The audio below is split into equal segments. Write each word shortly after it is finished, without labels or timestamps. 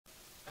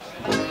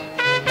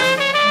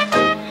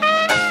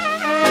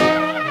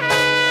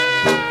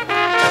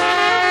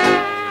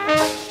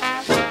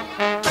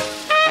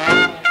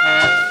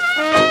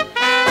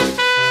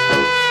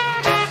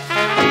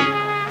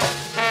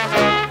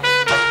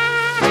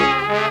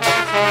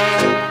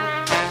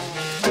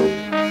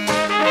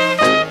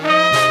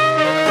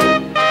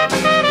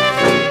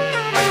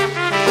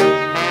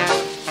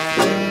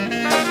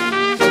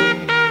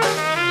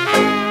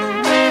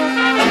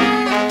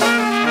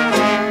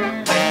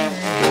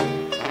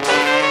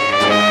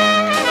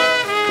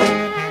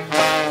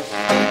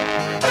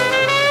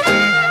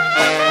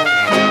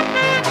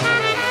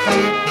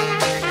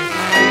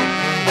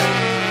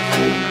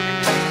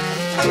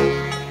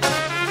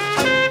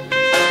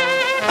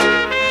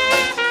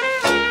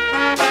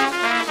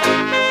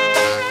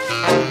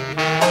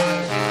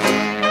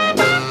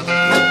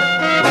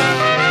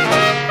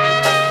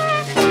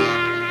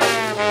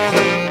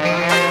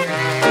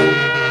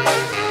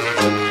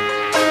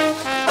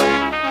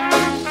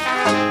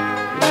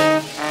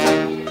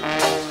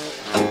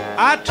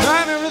I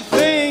tried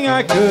everything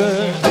I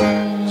could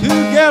to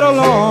get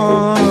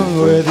along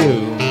with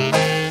you.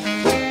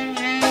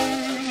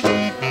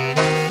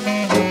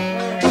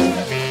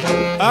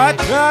 I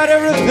tried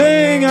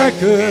everything I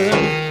could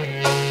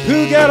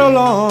to get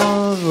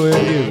along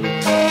with you.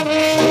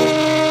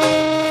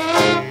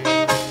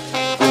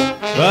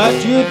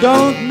 But you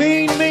don't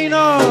mean me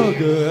no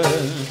good,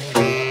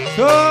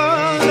 so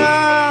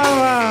now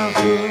I'm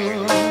through.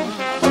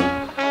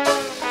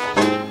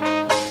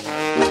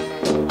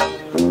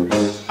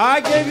 I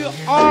gave you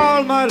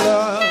all my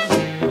love,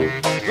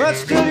 but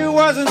still you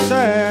wasn't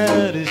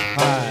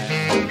satisfied.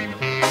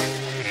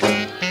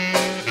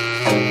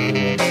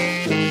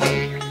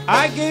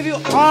 I gave you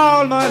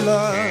all my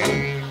love,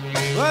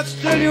 but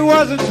still you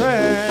wasn't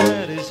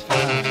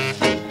satisfied.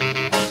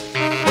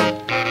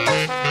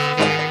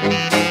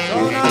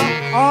 So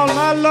now all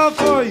my love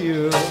for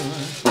you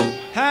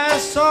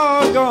has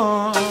all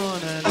gone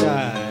and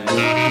died.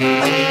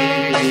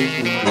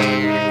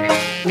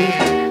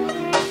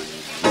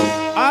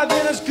 I've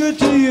been as good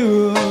to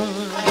you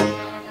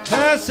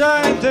as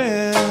I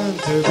intend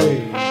to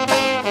be.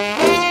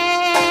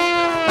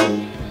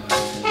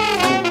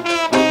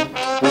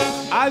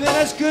 I've been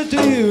as good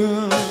to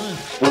you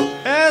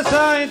as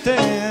I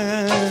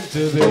intend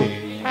to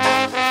be.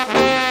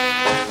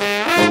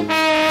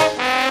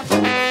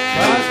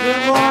 Cause the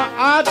more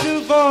I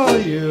do for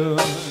you,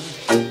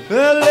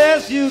 the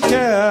less you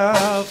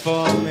care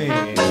for me.